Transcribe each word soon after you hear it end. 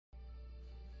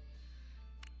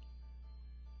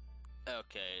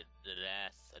Okay,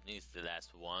 I think it's the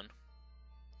last one.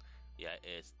 Yeah,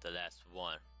 it's the last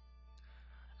one.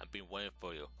 I've been waiting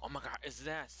for you. Oh my god, it's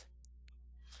that!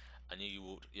 I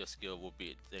knew your skill will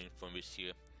be a thing from this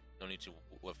year. No need to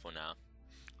work for now.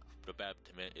 The battle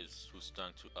ultimate is who's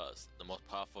strong to us. The most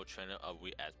powerful trainer are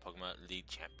we as Pokemon League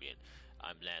Champion.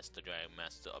 I'm Lance, the Dragon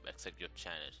Master of Executive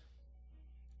Challenge.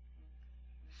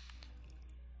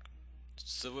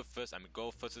 Silver first, I'm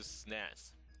Gold versus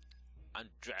Lance. I'm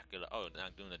Dracula. Oh,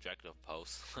 not doing the Dracula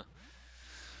pose.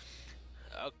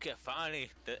 Okay,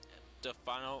 finally, the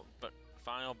final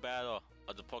battle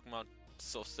of the Pokemon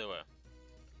Soul Silver.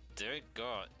 Dear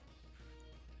God.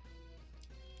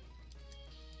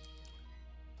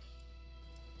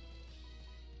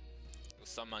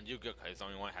 Someone Yu-Gi-Oh! Is the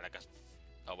only one had like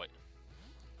a. Oh wait.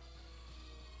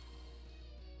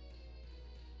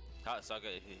 Saga,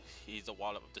 he's a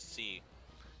wall of the sea.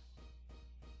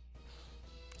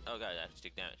 Oh god, that's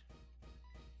stick damage.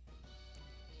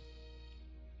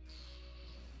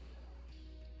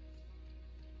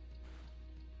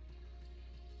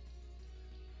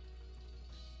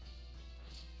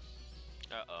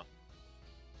 Uh-oh.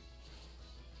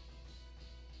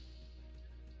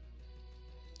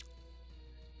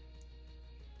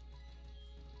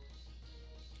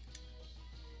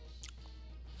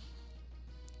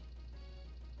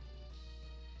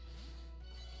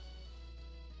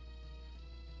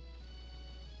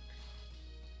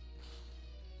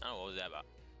 Oh, what was that about?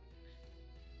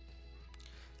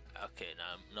 Okay,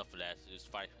 now enough of that. Just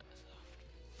fight.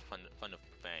 Fun of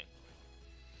Fang.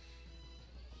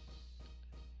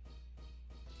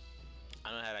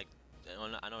 I don't have like.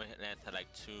 I know Lance had like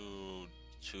two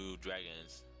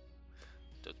dragons.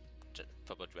 The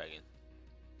purple dragon.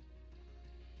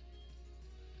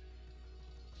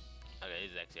 Okay,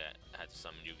 he's actually had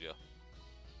some Yu-Gi-Oh!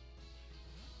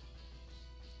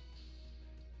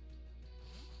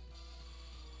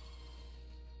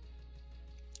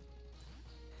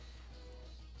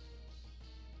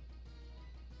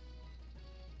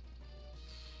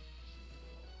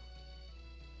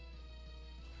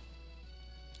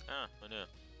 Ah, I know.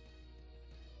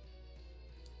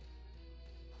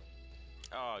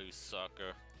 Oh, you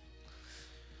sucker.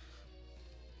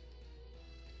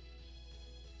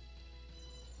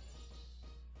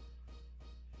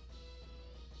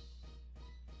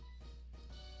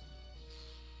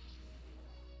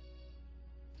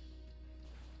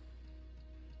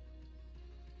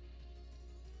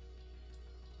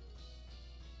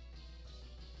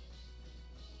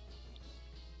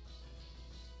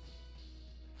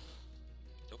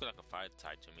 Look like a fire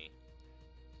type to me.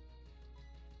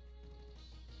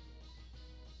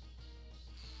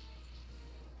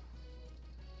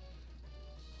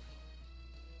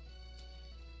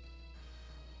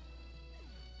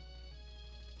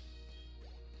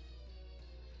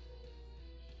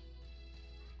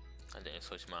 I didn't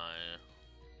switch my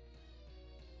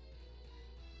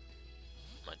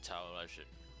tower. I should.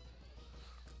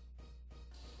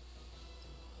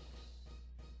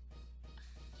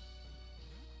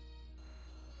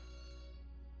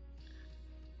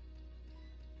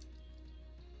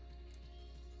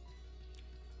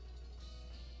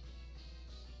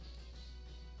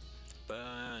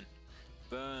 Burn!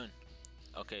 Burn!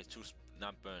 Okay,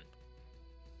 not burn.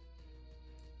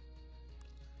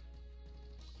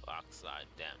 Rock slide,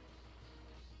 damn.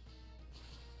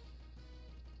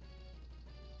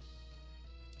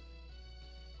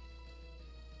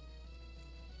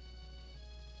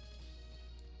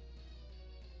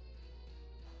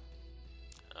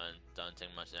 And don't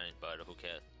take much damage, but who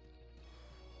cares?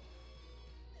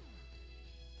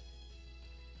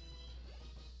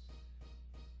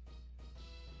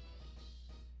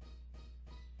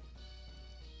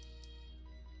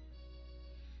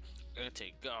 Gonna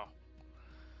take go.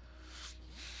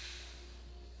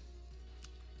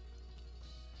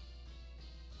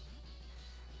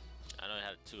 I know it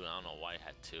had two. I don't know why it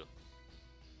had two.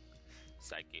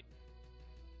 Psychic.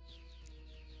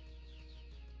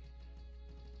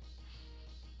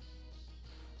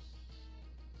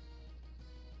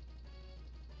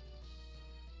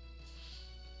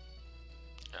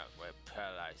 Oh, we're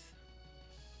paralyzed.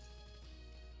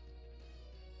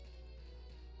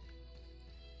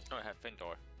 Oh, I have Fendor.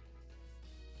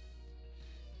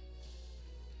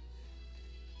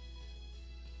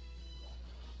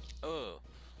 Oh.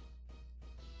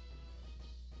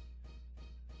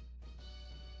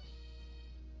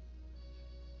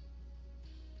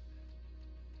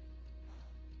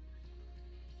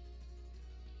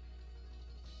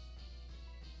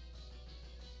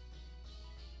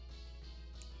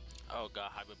 Oh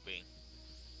god, Hyper Beam.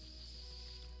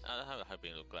 I don't know how a Hyper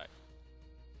Beam look like.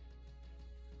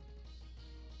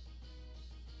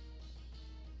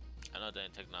 know it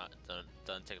doesn't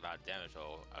take a lot of damage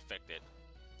or affect it.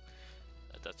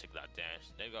 It does take a lot of damage.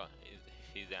 There you go.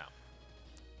 He's down.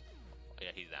 Oh,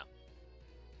 yeah, he's down.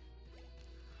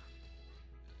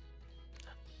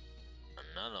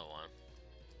 Another one.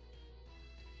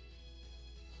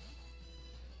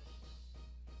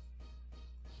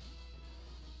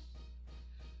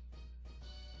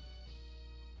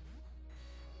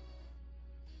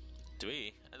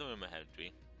 Three? I don't remember having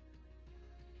three.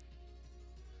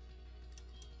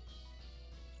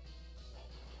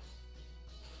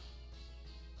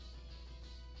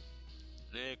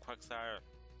 Hey, Quagsire.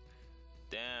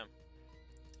 Damn.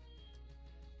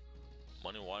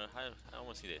 Money water. I don't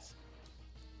want to see this.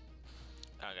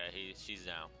 Okay, she's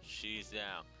down. She's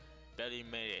down. Barely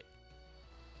made it.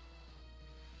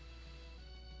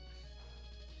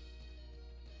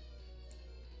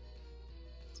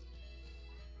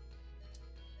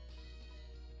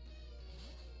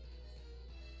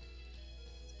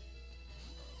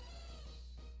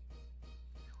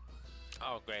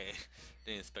 Oh, great.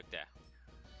 Didn't expect that.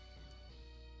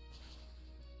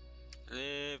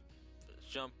 Live.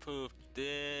 Jump proof.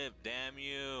 Live. Damn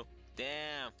you.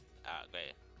 Damn. Ah,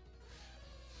 great.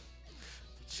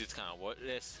 She's kind of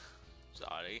worthless.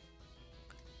 Sorry.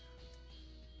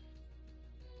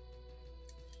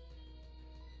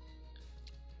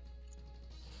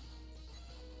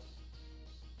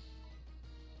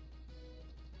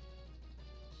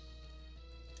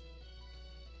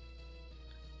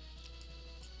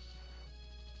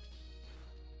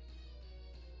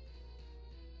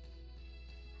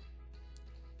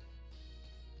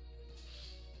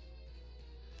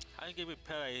 I didn't give me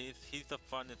Pele. He's the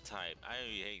fun type. I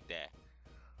really hate that.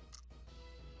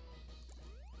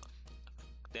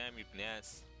 Damn you,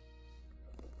 Ness.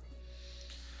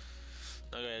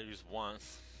 I gotta use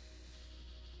once.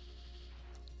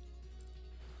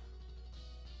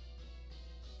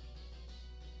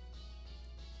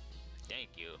 Thank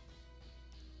you.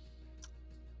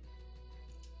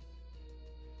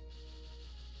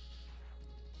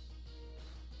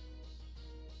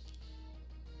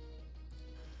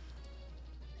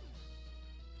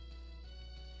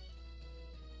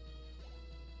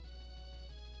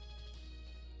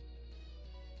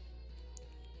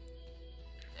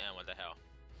 Damn, what the hell?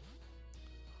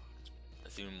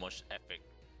 It's even much epic.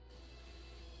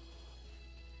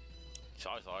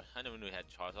 Charizard? I never knew he had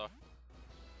Charizard.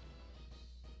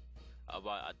 But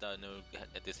I didn't know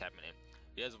that this happening.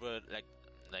 Yes, were like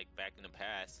back in the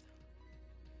past.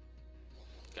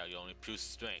 Got your only pure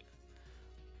strength.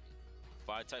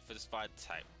 Fire type for this fire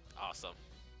type. Awesome.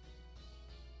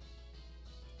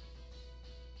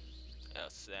 L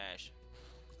slash.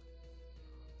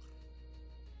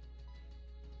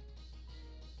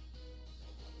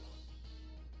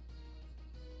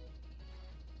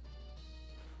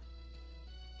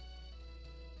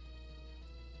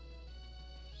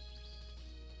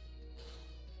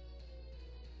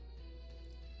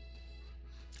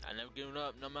 I never giving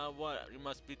up, no matter what. You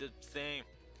must be the same.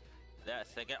 That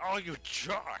second. Oh, you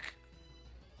jerk!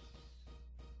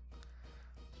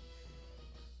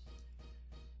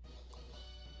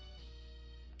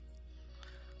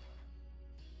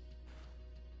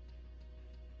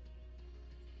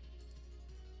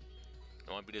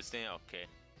 You want to be the same? Okay.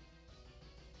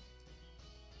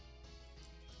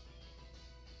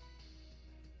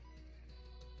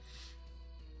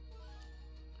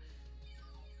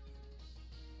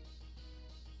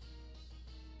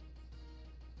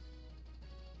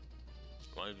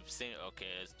 Want to be the same? Okay,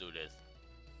 let's do this.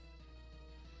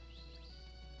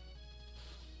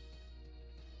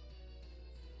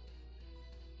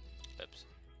 Oops.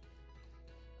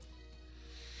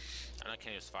 I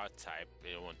can't use fire type.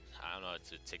 It won't. I don't know how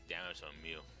to take damage on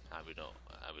Mew. I really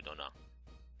don't know.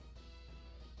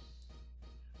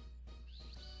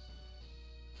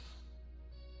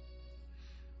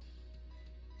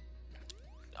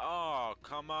 Oh,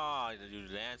 come on, you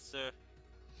Lancer.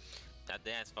 That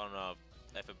dance from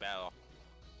F battle.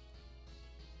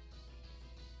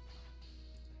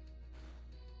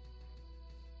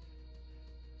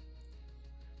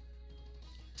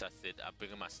 That's it. I'm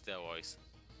bringing my steroids.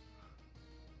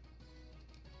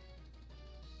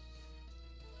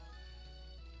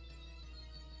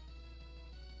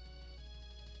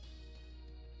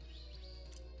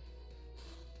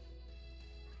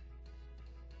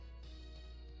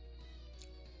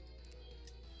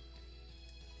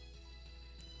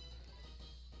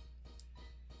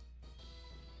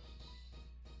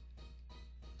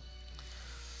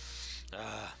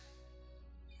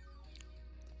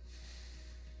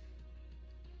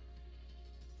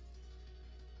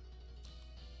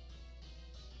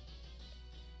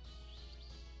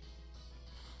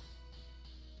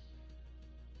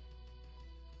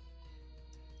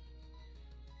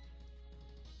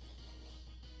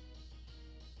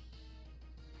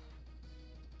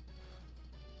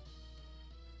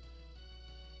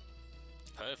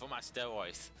 Hurry for my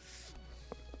steroids.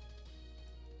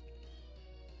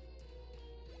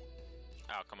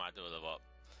 Oh, come on, do a level up.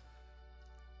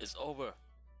 It's over.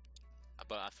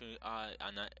 But I feel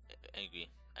I'm not angry.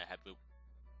 I happy.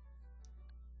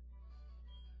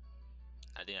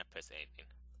 I didn't press anything.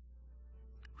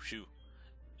 Phew.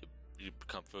 You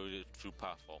become very too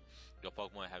powerful. Your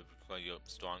Pokemon have become your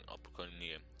strong uppercut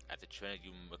near. As a trainer,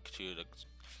 you continue to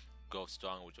go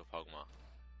strong with your Pokemon.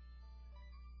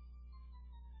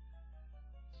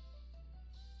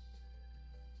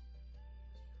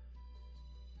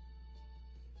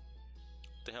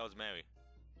 What the hell is Mary?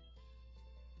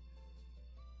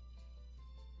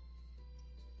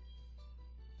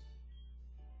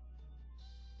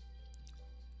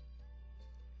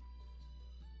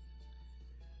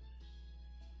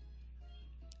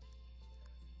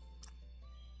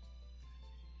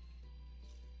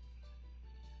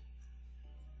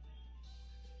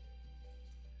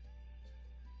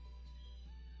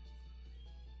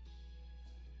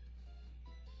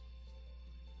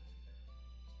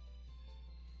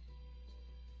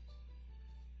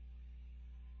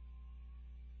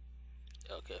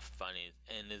 Okay, funny.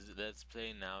 And let's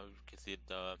play now. You can see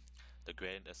the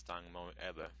greatest strong moment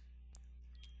ever.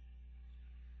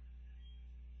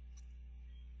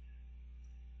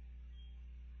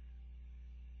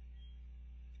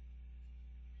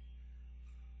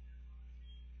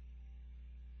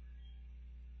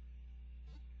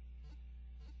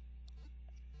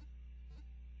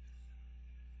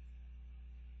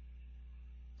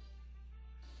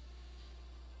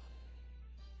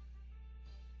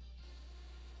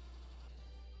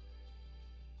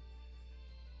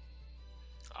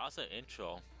 Also,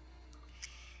 intro.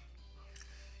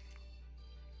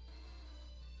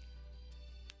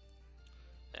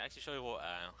 They actually show you what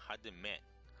how they met.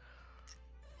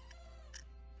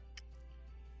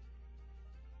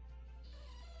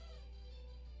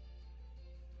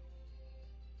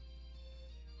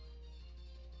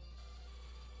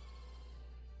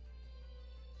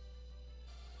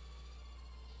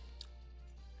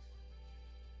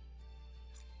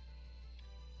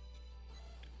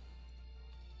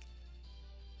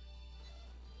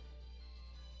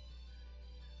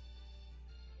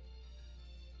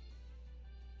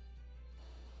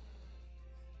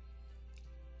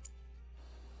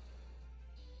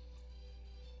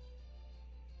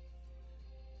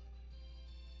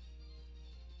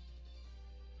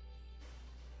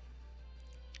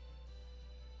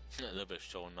 A little bit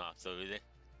showing off, so really.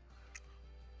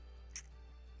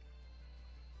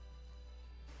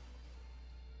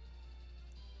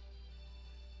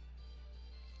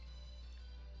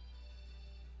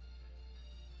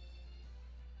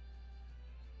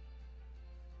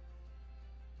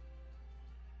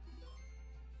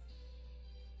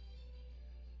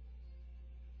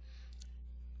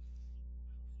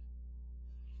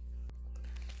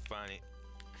 Funny.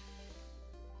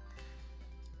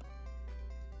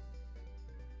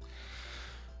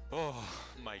 Oh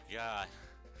my god.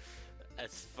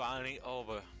 It's finally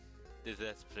over. This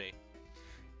let's play.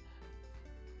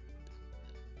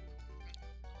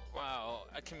 Wow,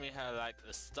 I can really have like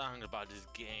a song about this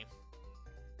game.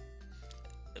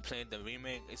 Playing the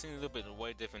remake, it seems a little bit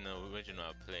way different than the original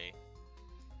I play.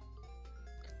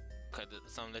 Cause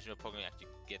some legendary Pokemon actually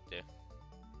get there.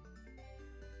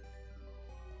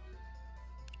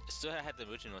 Still had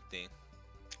the original thing.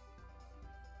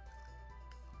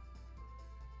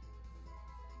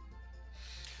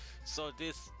 So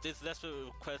this let's play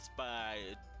request by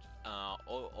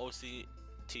OCTT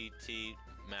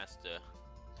Master,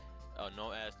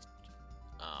 known as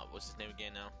what's his name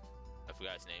again now? I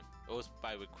forgot his name. It was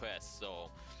by request,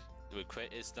 so the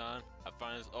request is done. I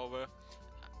find it's over.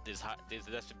 This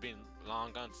has been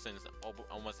long gone since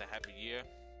almost a half a year.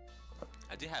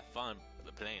 I did have fun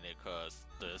playing it cause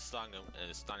the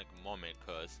sonic moment,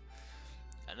 cause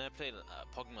I never played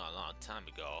Pokemon a long time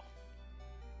ago.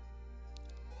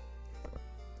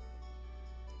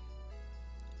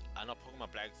 I know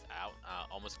Pokemon Black's out,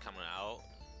 almost coming out.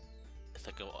 It's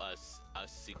like a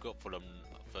sequel for the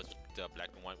first Black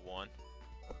and White one.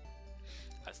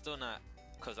 I still not,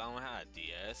 cause I don't have a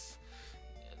DS.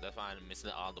 That's why I'm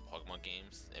missing all the Pokemon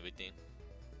games, everything.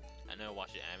 I never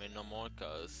watch the anime no more,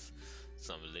 cause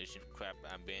some relationship crap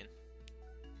I've been.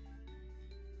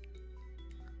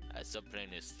 I still playing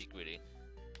this secretly.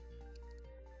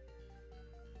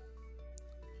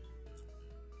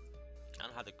 I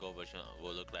don't know how the Go version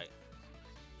will look like.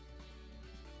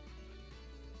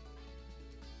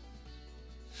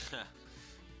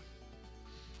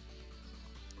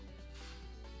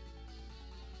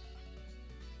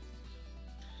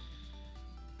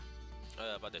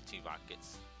 About the T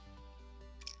Rockets.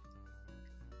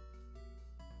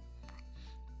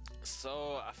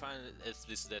 So I find it's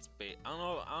this Let's Play. I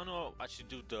don't know. I should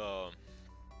do the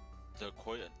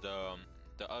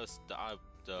other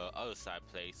side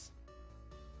plays.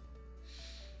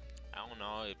 I don't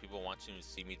know if people want to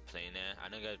see me playing that. I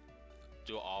don't gotta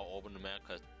do it all over the map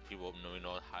because people don't really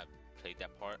know how to play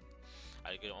that part.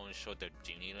 I can only show the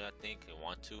genie, I think, and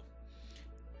want to.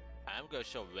 I'm gonna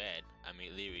show Red. I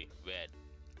mean, Leary, Red.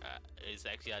 It's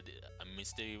actually a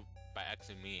mystery by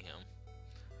actually meeting him.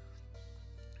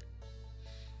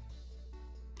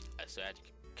 So I had to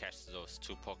catch those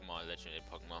 2 Pokemon, legendary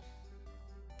Pokemon.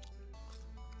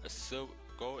 So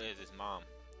Go is his mom.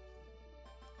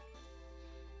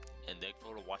 And thank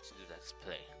you for watching this Let's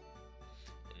Play.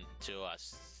 Until I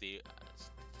see,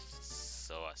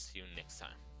 so I'll see you next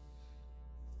time.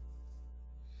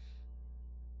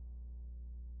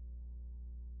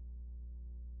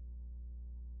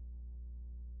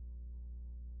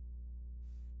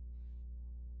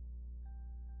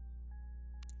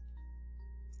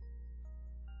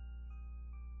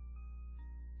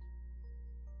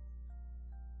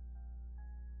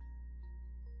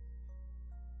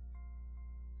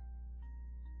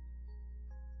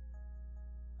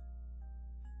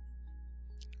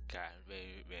 God,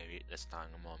 very, let's time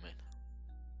a moment.